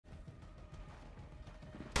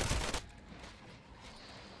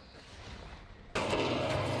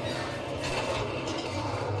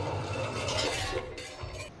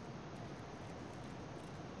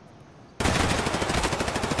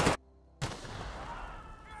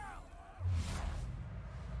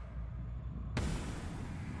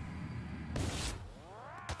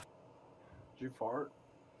Did you fart?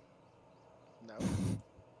 No.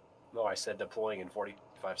 No, I said deploying in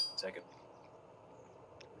 45 seconds.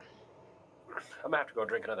 I'm gonna have to go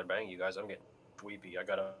drink another bang, you guys. I'm getting weepy. I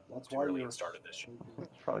got That's too why early you're and started this. That's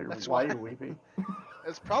probably That's why why- you're weepy.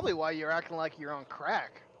 That's probably why you're acting like you're on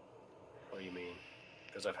crack. What do you mean?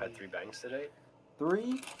 Because I've had 3 bangs today? 3?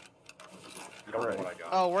 You don't know what I got.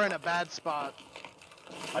 Oh, we're in a bad spot.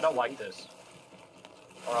 I don't like this.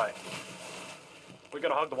 Alright. We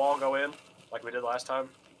gonna hug the wall and go in, like we did last time?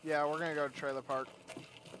 Yeah, we're gonna go to trailer park.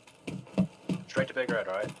 Straight to Big Red,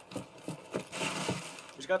 alright?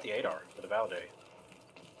 Who's got the ADAR for the validate?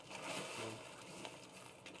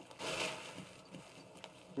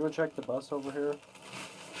 You wanna check the bus over here?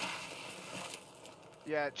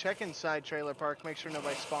 Yeah, check inside trailer park. Make sure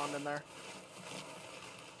nobody spawned in there.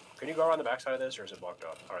 Can you go around the backside of this, or is it blocked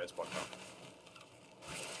off? Alright, it's blocked off.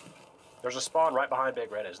 There's a spawn right behind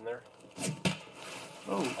Big Red, isn't there?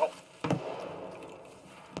 Oh.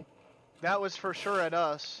 That was for sure at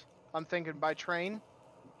us. I'm thinking by train.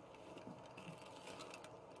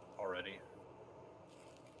 Already.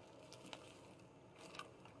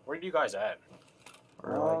 Where are you guys at?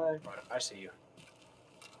 Really? Right, I see you.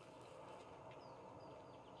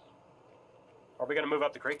 Are we gonna move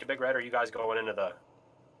up the creek to Big Red, or are you guys going into the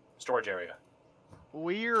storage area?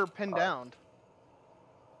 We're pinned down.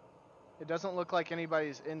 It doesn't look like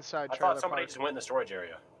anybody's inside I trailer thought somebody park. just went in the storage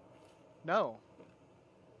area. No.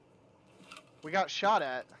 We got shot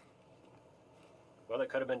at. Well, it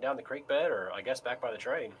could have been down the creek bed, or I guess back by the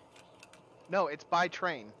train. No, it's by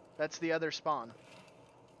train. That's the other spawn.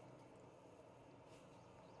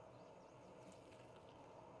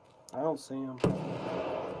 I don't see him.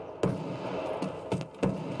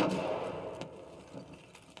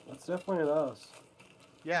 That's definitely us.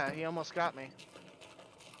 Yeah, he almost got me.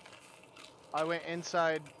 I went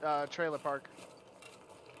inside trailer park.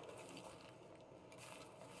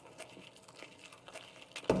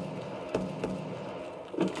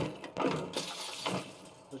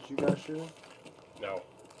 Did you guys shoot him? No.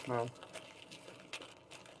 No.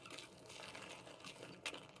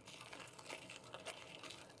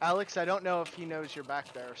 Alex, I don't know if he knows you're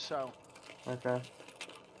back there, so. Okay.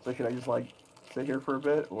 So should I just like sit here for a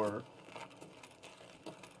bit, or?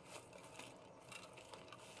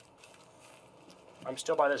 I'm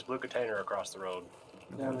still by this blue container across the road.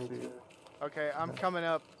 Yeah, me see too. Okay, I'm coming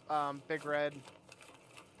up Big Red.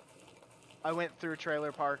 I went through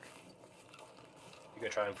trailer park. You gonna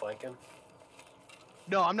try and flank him?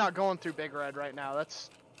 No, I'm not going through Big Red right now. That's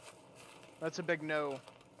a big no.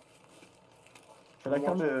 Should I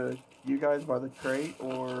come to you guys by the crate,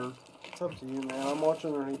 or? It's up to you, man. I'm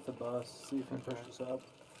watching underneath the bus. See if he pushes up.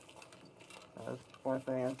 That's one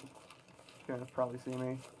thing. He's gonna probably see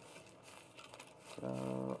me.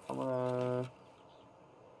 So I'm gonna.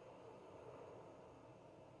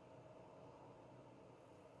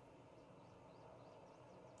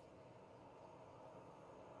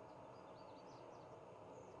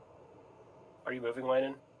 Are you moving,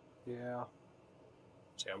 Landon? Yeah.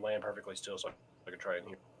 See, I'm laying perfectly still, so I can try it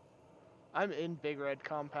here. I'm in Big Red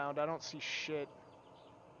compound. I don't see shit.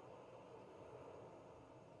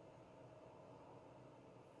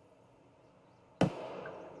 Is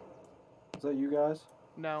that you guys?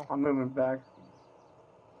 No. I'm moving back.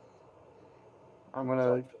 I'm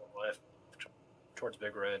gonna. To the left, towards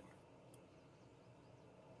Big Red.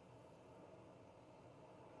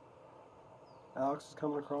 Alex is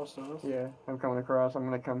coming across to us. Yeah, I'm coming across. I'm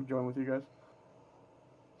gonna come join with you guys.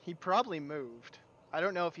 He probably moved. I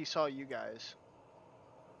don't know if he saw you guys.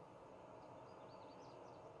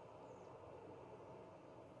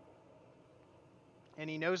 And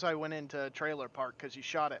he knows I went into trailer park because he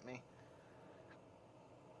shot at me.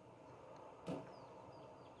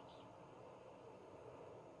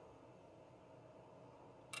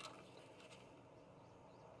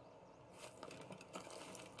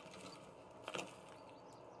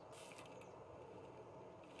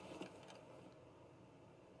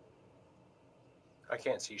 I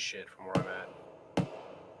can't see shit from where I'm at.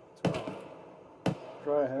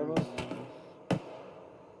 Try ahead of us.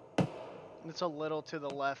 It's a little to the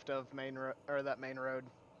left of that main road.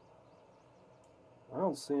 I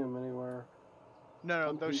don't see him anywhere. No,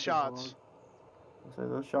 I'm those peeking shots. So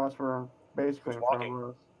those shots were basically Who's in front walking? of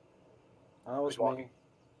us. I was Who's walking? me.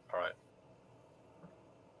 Alright.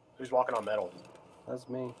 Who's walking on metal? That's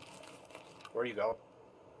me. Where do you go?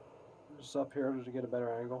 Just up here to get a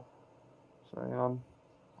better angle. So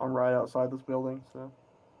yeah, I'm right outside this building. So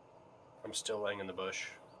I'm still laying in the bush.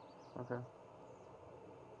 okay,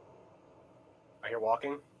 I hear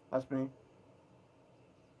walking. that's me.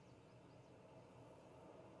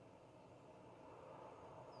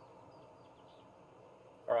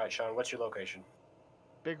 Alright, Sean, what's your location?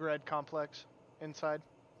 Big red complex. Inside.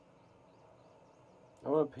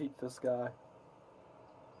 I'm gonna peek this guy.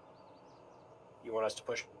 You want us to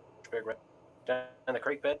push Big Red down the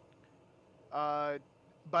creek bed?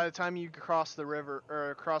 By the time you cross the river,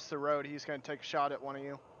 or across the road, he's gonna take a shot at one of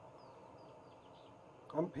you.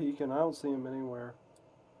 I'm peeking. I don't see him anywhere.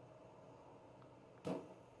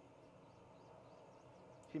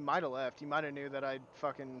 He might have left. He might have knew that I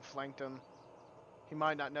fucking flanked him. He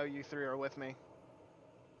might not know you three are with me.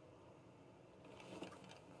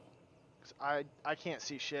 'Cause I can't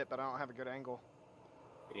see shit, but I don't have a good angle.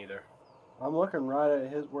 Me neither. I'm looking right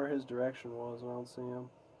at where his direction was, and I don't see him.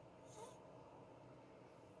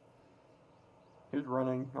 He's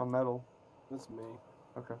running on metal. That's me.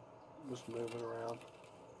 Okay. Just moving around.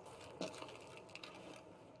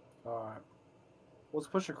 Alright. Let's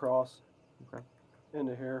push across. Okay.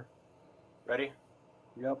 Into here. Ready?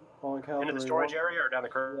 Yep. On count Into the three. storage area or down the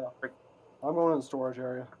creek? Yeah. I'm going in the storage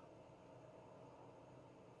area.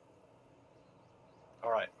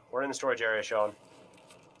 Alright, we're in the storage area, Sean.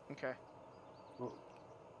 Okay.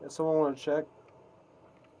 If someone want to check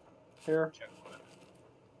here? Check.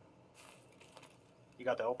 You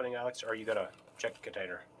got the opening, Alex, or you gotta check the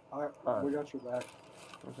container? We got your back.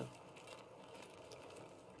 Okay.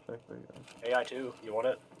 Check the AI2, you want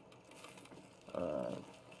it?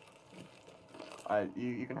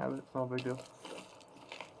 you can have it. It's not a big deal.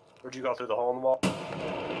 Where'd you go through the hole in the wall?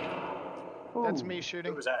 That's Ooh. me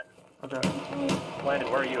shooting. Who was that? Okay. Landon,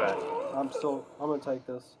 where are you at? I'm gonna take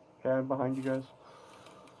this. Okay, I'm behind you guys.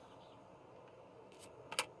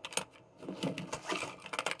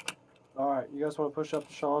 Alright, you guys want to push up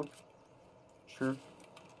to Sean? Sure.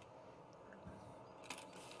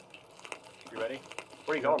 You ready?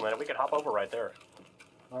 Where are you going, Landon? We can hop over right there.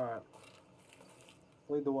 Alright.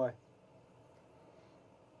 Lead the way.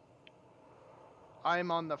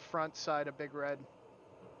 I'm on the front side of Big Red.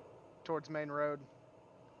 Towards Main Road.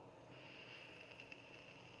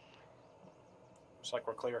 Looks like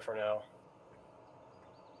we're clear for now.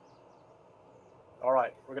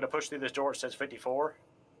 Alright, we're gonna push through this door. It says 54.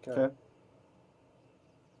 Okay.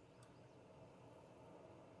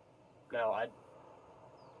 Now,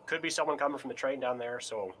 could be someone coming from the train down there,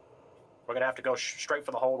 so we're gonna have to go straight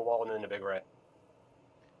for the hole in the wall and then the Big Red.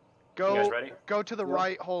 Go. You guys ready? Go to the Yep.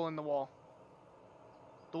 right hole in the wall.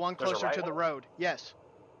 The one There's a closer right to the hole? road. Yes.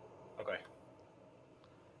 Okay.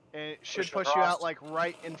 And it should Push push you across. out like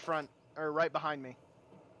right in front, or right behind me.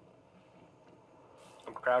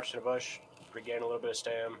 I'm crouched in a bush. Regain a little bit of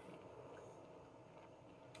stam.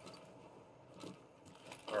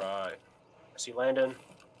 Alright. I see Landon.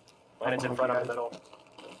 Landon's in front of the middle.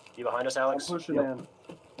 You behind us, I'm Alex? pushing Yep. in.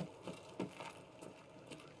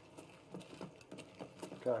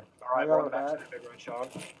 Okay. Alright, I we're got on the it back side back. of Big Red, Sean.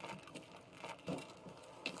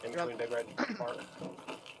 In between Big Red Park.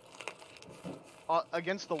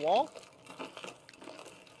 Against the wall?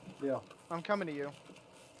 Yeah. I'm coming to you.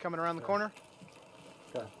 Coming around the Okay. corner?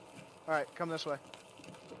 Okay. Alright, come this way.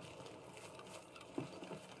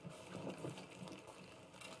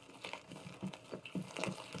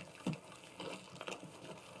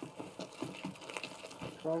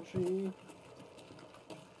 Crunchy.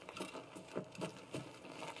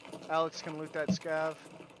 Alex can loot that scav.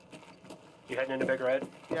 You heading into Big Red?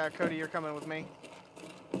 Yeah, Cody, you're coming with me.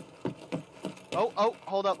 Oh,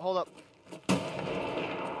 hold up.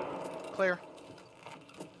 Clear.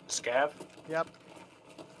 Scav? Yep.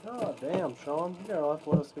 Oh, damn, Sean. You gotta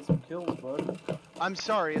let us get some kills, bud. I'm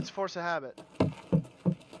sorry, it's force of habit.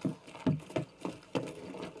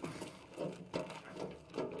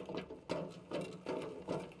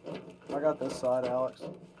 I got this side, Alex.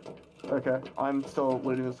 Okay. I'm still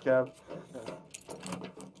looting the scab.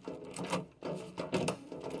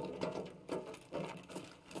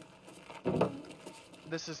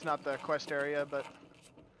 This is not the quest area, but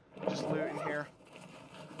just loot in here.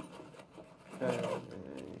 Okay.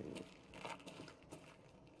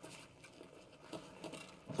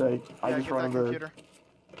 So I Yeah, just get run that in the. computer.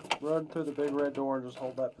 Run through the big red door and just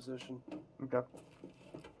hold that position. Okay.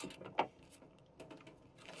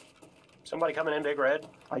 Somebody coming in Big Red?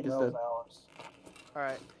 I just That did. was Alex.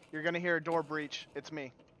 Alright, you're gonna hear a door breach. It's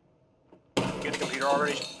me. You get the computer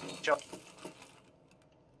already? Sean?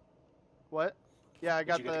 What? Yeah, I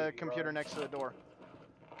got you get the the computer computer next to the door.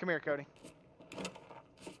 Come here, Cody.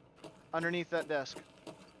 Underneath that desk.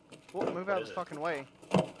 Whoa, move out of is the it? fucking way.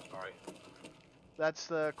 Alright. That's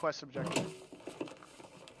the quest objective.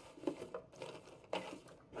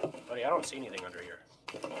 Buddy, I don't see anything under here.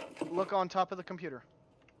 Look on top of the computer.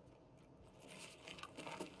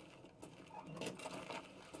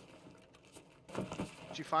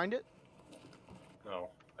 Did you find it? No.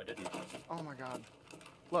 I didn't. Oh my god.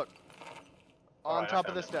 Look. All On right, I top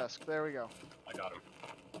of found this it. desk. There we go. I got him.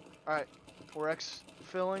 Alright. We're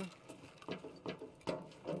exfilling.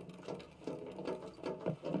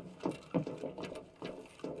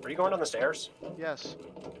 Are you going down the stairs? Yes.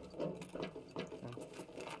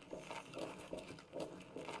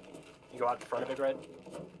 You go out the front of Big Red?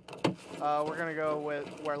 We're gonna go with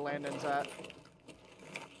where Landon's at.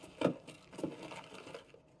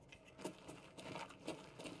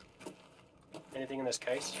 Anything in this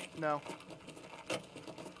case? No.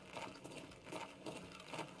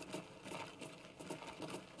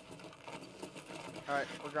 Alright,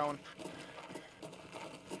 we're going.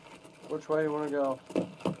 Which way you want to go?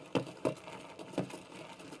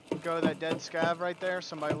 Go to that dead scav right there.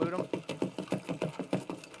 Somebody loot him.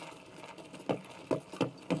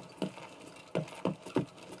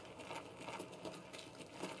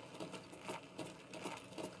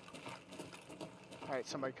 Alright,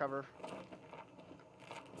 somebody cover.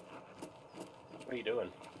 What are you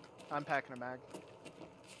doing? I'm packing a mag.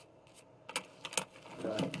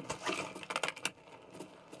 Okay.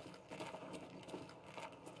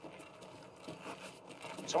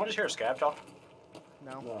 Someone just hear a scab talk?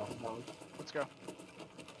 No. No. Let's go.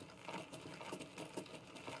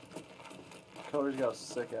 Cody's got a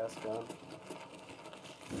sick ass gun.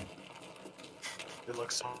 It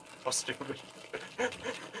looks so stupid.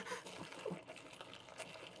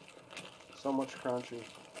 So much crunchy.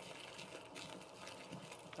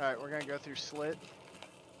 Alright, we're gonna go through slit.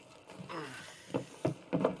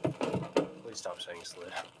 Please stop saying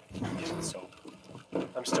slit. So,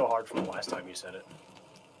 I'm still hard from the last time you said it.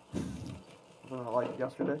 Like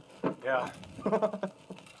yesterday. Yeah. I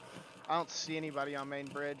don't see anybody on main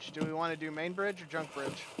bridge. Do we want to do main bridge or junk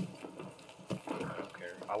bridge? I don't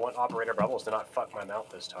care. I want Operator Bubbles to not fuck my mouth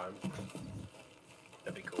this time.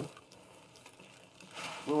 That'd be cool.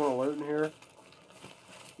 We want to loot in here?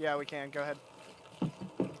 Yeah, we can. Go ahead.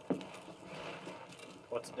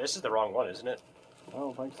 This is the wrong one, isn't it? I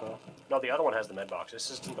don't think so. No, the other one has the med box. This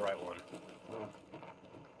isn't the right one. Oh.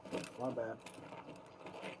 My bad.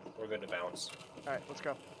 We're good to bounce. Alright, let's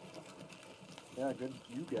go. Yeah, good.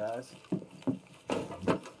 You guys.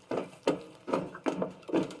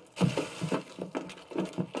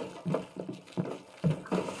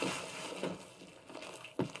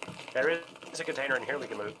 There is a container in here we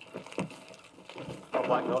can move. A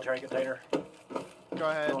black military container. Go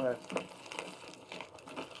ahead. Go ahead.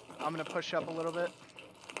 I'm gonna push up a little bit.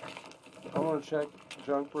 I want to check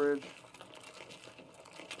junk bridge.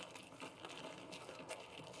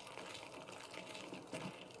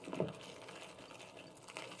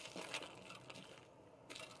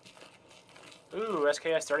 Ooh,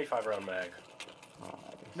 SKS 35 round mag.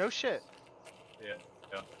 No shit. Yeah,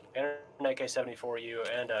 yeah. And an AK-74U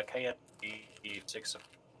and a KN-6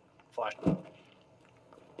 flash.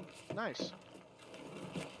 Nice.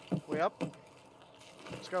 We up?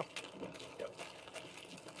 Let's go. Yep.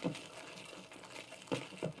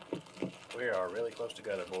 We are really close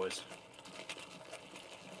together, boys.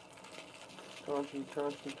 Crunchy,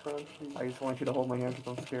 crunchy, crunchy. I just want you to hold my hand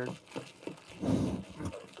because I'm scared. Let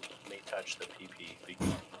me touch the PP.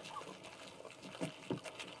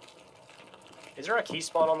 Is there a key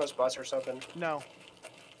spawn on this bus or something? No.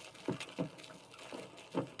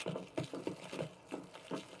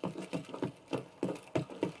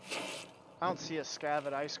 I don't see a scav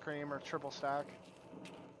at ice cream or triple stack.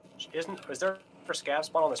 Is there a scav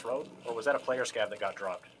spawn on this road? Or was that a player scav that got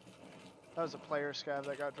dropped? That was a player scav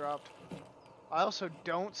that got dropped. I also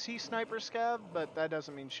don't see sniper scav, but that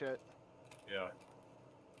doesn't mean shit. Yeah.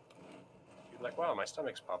 You're like, wow, my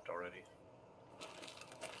stomach's popped already.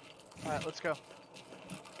 Alright, let's go.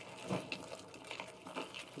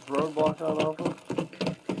 Is roadblock not open?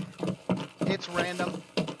 It's random.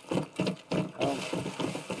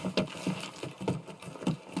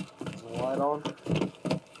 Is the light on?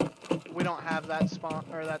 We don't have that spot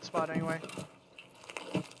or that spot anyway.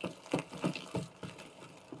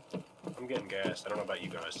 I'm getting gassed. I don't know about you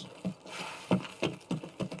guys.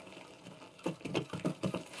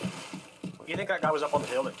 You think that guy was up on the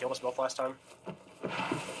hill that killed us both last time?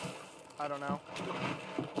 I don't know.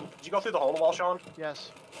 Did you go through the hole in the wall, Sean?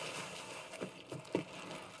 Yes.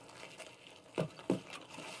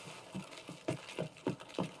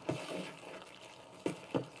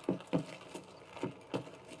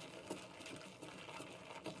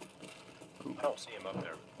 I don't see him up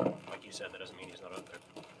there. Like you said, that doesn't mean he's not up there.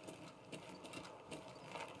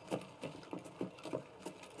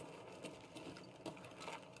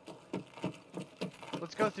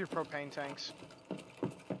 Let's go through propane tanks.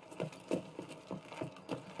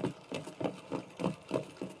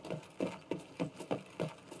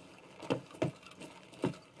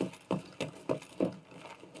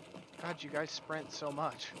 God, you guys sprint so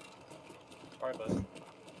much. Alright, bud.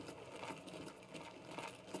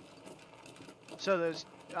 So those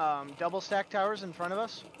double stack towers in front of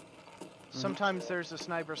us. Sometimes there's a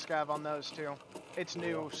sniper scav on those too. It's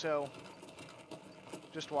new, so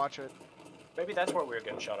just watch it. Maybe that's where we were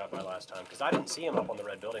getting shot at by last time, because I didn't see him up on the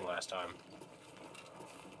red building last time.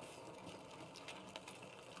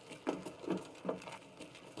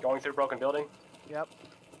 Going through broken building? Yep.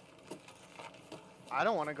 I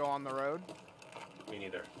don't want to go on the road. Me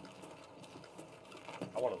neither.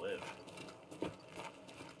 I want to live.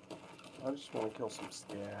 I just want to kill some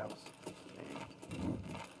scabs.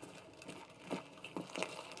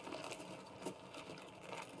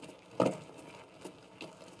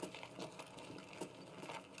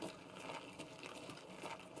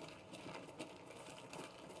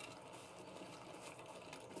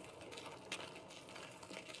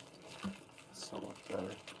 So much better.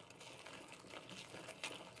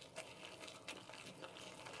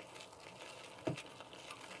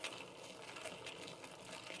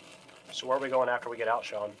 So where are we going after we get out,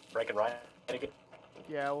 Sean? Breaking right again?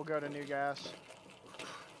 Yeah, we'll go to new gas.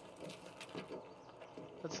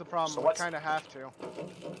 That's the problem. So we kind of have to.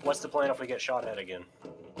 What's the plan if we get shot at again?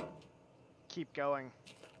 Keep going.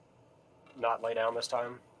 Not lay down this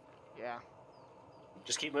time? Yeah.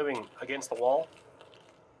 Just keep moving against the wall?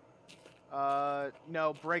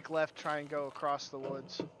 No, break left, try and go across the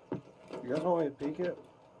woods. You guys want me to peek it?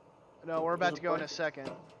 No, we're about to go in a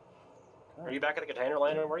second. Are you back at the container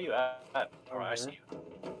landing? Where are you at? Alright, I see you.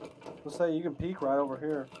 Let's say you can peek right over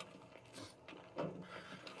here.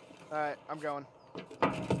 Alright, I'm going.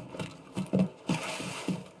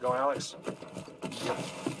 Going, Alex? Yep.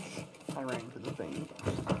 I ran to the thing.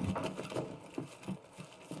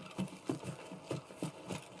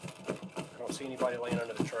 I don't see anybody laying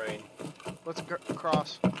under the train. Let's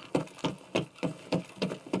cross.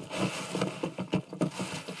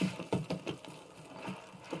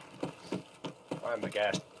 I'm the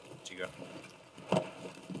gas. You go.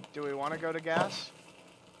 Do we want to go to gas?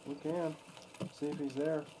 We can. See if he's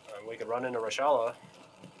there. We could run into Rashala.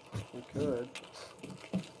 We could.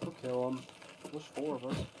 We'll kill him. There's 4 of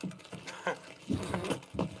us.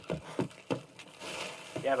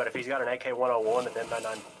 Yeah, but if he's got an AK-101 and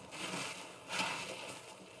M99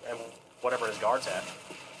 and whatever his guard's at,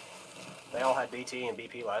 they all had BT and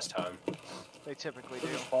BP last time. They typically do.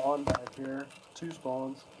 There's a spawn back here. 2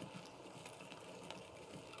 spawns.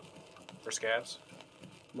 For scabs?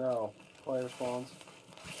 No. Player spawns.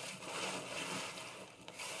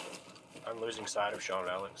 I'm losing sight of Sean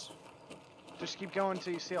and Alex. Just keep going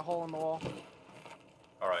until you see a hole in the wall.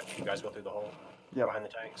 Alright, you guys go through the hole? Yep. Behind the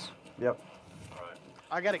tanks? Yep. Alright.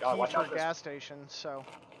 I got a God, key watch for out a for this. gas station, so...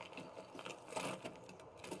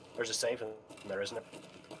 There's a safe in there, isn't it?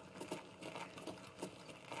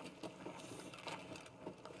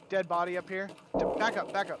 Dead body up here. Back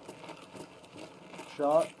up, back up.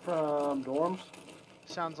 Shot from dorms.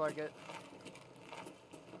 Sounds like it.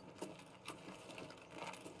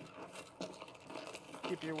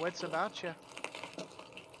 Keep your wits about you.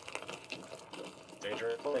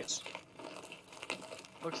 Dangerous place.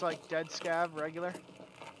 Looks like dead scav, regular.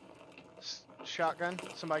 Shotgun.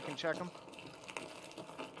 Somebody can check them.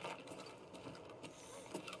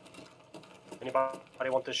 Anybody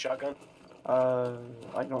want this shotgun? I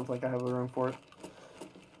don't think I have the room for it.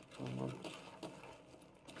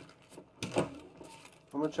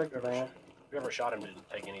 I'm gonna check the van. Whoever shot him didn't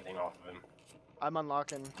take anything off of him. I'm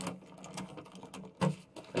unlocking.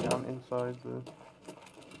 Stay down inside the...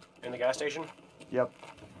 In the gas station? Yep.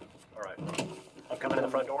 Alright. I'm coming in the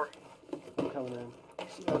front door. I'm coming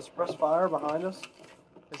in. Suppress fire behind us.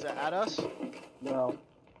 Is it at us? No.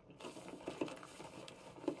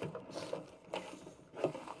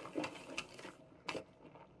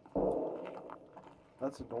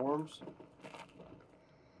 That's the dorms.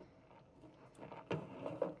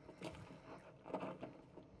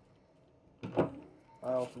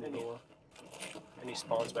 I opened the door. Any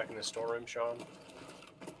spawns back in the storeroom, Sean?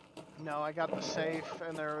 No, I got the safe,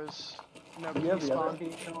 and there was no Do key you have the other spawn.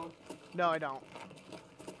 key, Sean? No, I don't.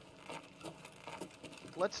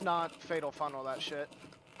 Let's not fatal funnel that shit.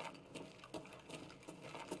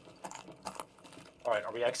 Alright,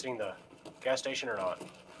 are we exiting the gas station or not?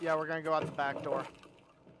 Yeah, we're gonna go out the back door.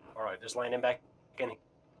 Alright, just landing back in.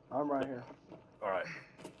 I'm right here. Alright.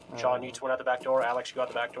 Sean, you just went out the back door. Alex, you go out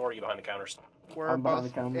the back door, or are you behind the counters? We're I'm behind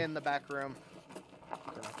both the counter. in the back room.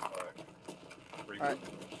 Alright. Alright,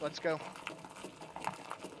 let's go.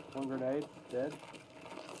 One grenade. Dead.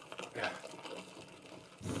 Yeah.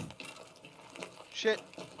 Shit,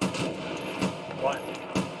 What?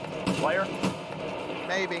 Player?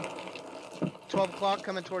 maybe. 12 o'clock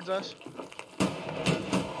coming towards us.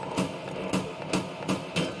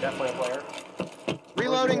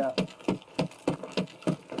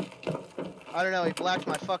 I don't know, he blacked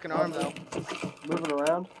my fucking arm though. Moving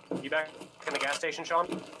around. You back in the gas station, Sean?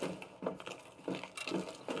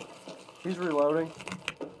 He's reloading.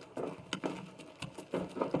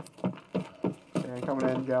 And coming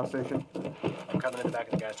in, gas station. I'm coming in the back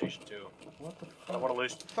of the gas station too. What the I fuck? don't want to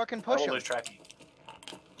lose. Fucking I push don't him. lose track.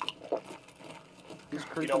 He's You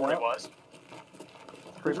creeping know where up. he was?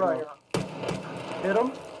 He's Creeping right up. here. Hit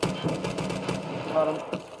him. Got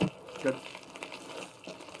him. Good.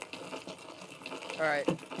 Alright.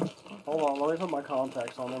 Hold on, let me put my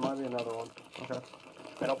contacts on. There might be another one. Okay.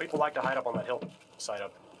 I know people like to hide up on that hillside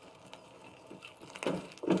up.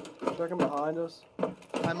 Checking behind us.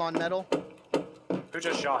 I'm on metal. Who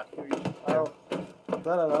just shot? Oh, is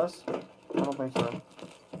that at us? I don't think so.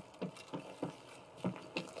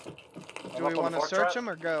 Do we want to search him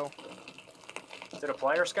or go? Is it a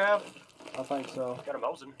player, Scav? I think so. Got a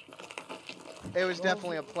Mosin. It was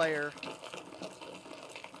definitely a player.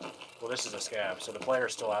 Well, this is a Scav, so the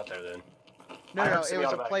player's still out there then. No, I no, heard it was a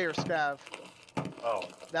semi-automatic. player scav. Oh,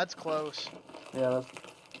 That's close. Yeah,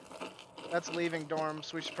 That's leaving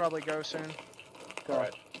dorms. We should probably go soon. Okay.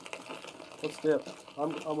 alright. Let's dip.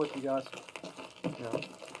 I'm with you guys. yeah.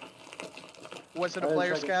 Was it a I didn't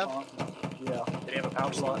player check his scav? contacts. Yeah. Did he have a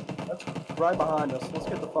pouch slot? That's right behind us. Let's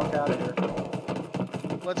get the fuck out of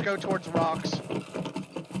here. Let's go towards rocks.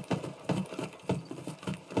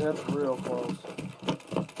 That's real close.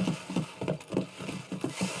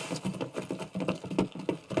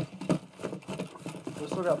 We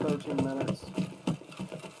still got 13 minutes.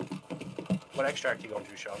 What extract you going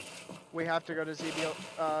to, Sean? We have to go to ZBO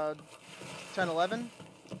 1011.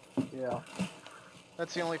 Yeah.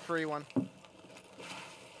 That's the only free one.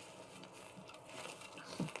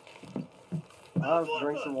 I have to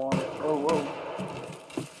drink some water. Oh, whoa.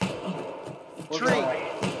 Where's Tree. that?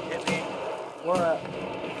 Hit me. Where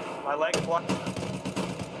at? My leg blocked.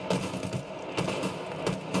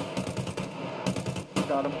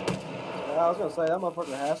 Got him. Yeah, I was gonna say, that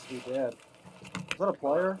motherfucker has to be dead. Is that a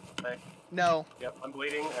player? No. Yep, I'm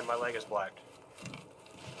bleeding and my leg is blacked.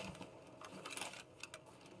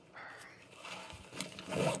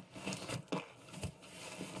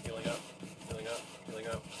 Healing up, healing up, healing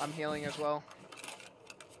up. I'm healing as well.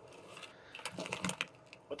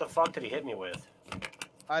 What the fuck did he hit me with?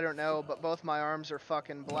 I don't know, but both my arms are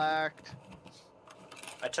fucking blacked.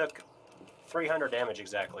 I took 300 damage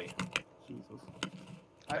exactly. Jesus.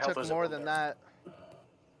 I My health took isn't more on than there. that.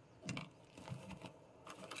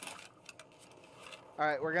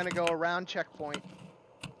 Alright, we're gonna go around checkpoint.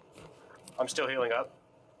 I'm still healing up.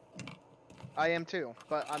 I am too,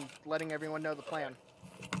 but I'm letting everyone know the plan.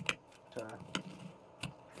 Okay.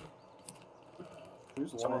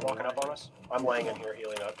 Who's Someone laying walking up on us? I'm laying in here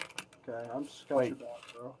healing up. Okay, I'm just got your back,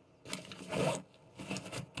 bro.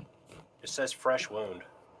 It says fresh wound.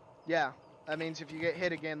 Yeah, that means if you get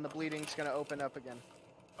hit again, the bleeding's gonna open up again.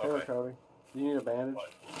 Here, Okay. Cody. Do you need a bandage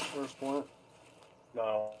What? or a splint?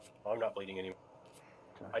 No, I'm not bleeding anymore.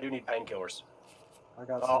 Okay. I do need painkillers. I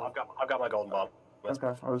got Oh, some. I've got my golden bomb.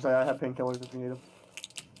 Okay. I would say I have painkillers if you need them.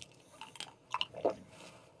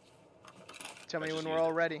 Tell me I when just we're used all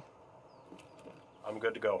it. ready. I'm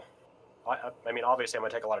good to go. I mean, obviously I'm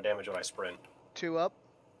gonna take a lot of damage when I sprint. 2 up.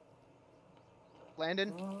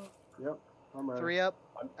 Landon. Yep, I'm ready. 3 up.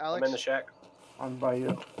 I'm Alex? in the shack. I'm by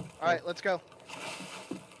you. Alright, let's go.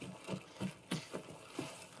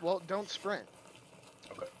 Well, don't sprint.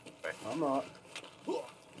 I'm not.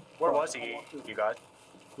 Where was he, you guys?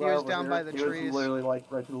 He Right was over down here. by the He was trees. literally like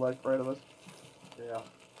right to the left, right of us. Yeah.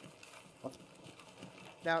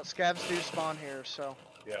 Now, scavs do spawn here, so.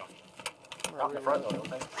 Yeah. we're Out in the really- front though, don't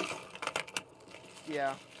they?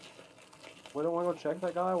 Yeah. We don't want to go check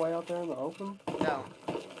that guy way out there in the open? No.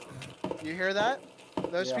 You hear that?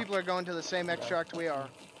 Those Yeah. people are going to the same extract we are.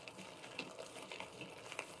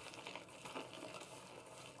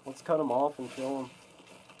 Let's cut him off and kill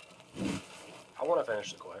him. I want to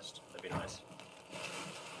finish the quest. That'd be nice.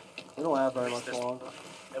 We don't have very At least much this- longer.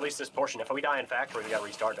 At least this portion. If we die in factory, we gotta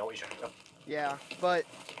restart, don't we? Yeah, but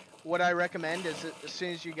what I recommend is that as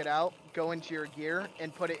soon as you get out, go into your gear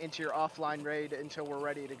and put it into your offline raid until we're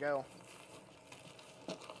ready to go.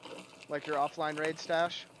 Like your offline raid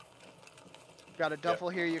stash. Got a duffel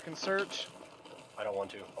here you can search. I don't want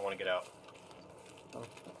to. I want to get out. Oh.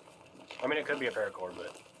 I mean, it could be a paracord,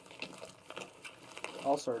 but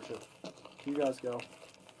I'll search it. You guys go.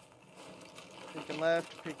 Peek and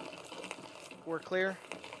left, peek. We're clear.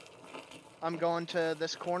 I'm going to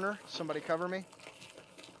this corner. Somebody cover me.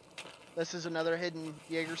 This is another hidden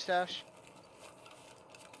Jaeger stash.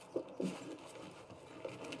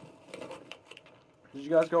 Did you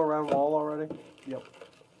guys go around wall already? Yep.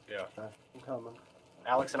 yeah. Okay, I'm coming.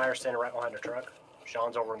 Alex and I are standing right behind a truck.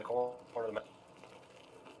 Sean's over in the corner of the map.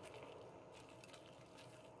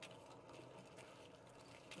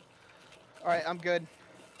 All right, I'm good.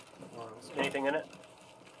 Anything in it?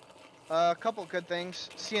 A couple good things.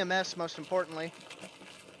 CMS, most importantly.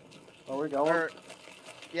 Are we going?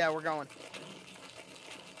 Yeah, we're going.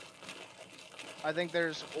 I think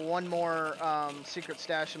there's one more secret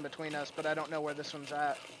stash in between us, but I don't know where this one's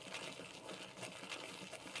at.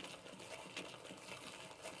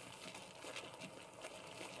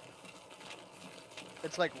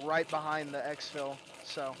 It's like right behind the exfil,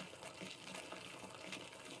 so.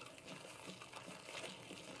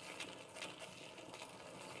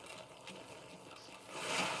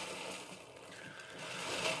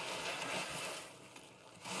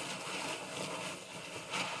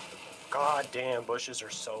 God damn, bushes are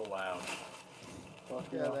so loud. Fuck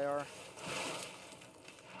Yeah, they are.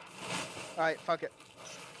 Alright, fuck it.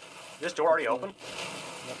 This door already open?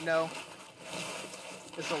 No.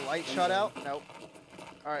 Is the light shut out? Nope.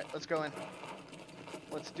 Alright, let's go in.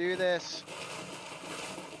 Let's do this.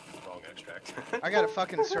 Wrong extract. I got a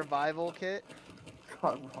fucking survival kit.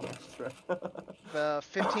 God, wrong extra. The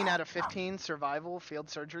 15 out of 15 survival field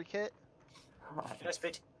surgery kit. It has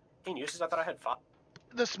 15 uses? I thought I had 5.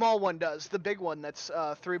 The small one does. The big one that's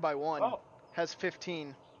 3x1 Oh. has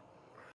 15.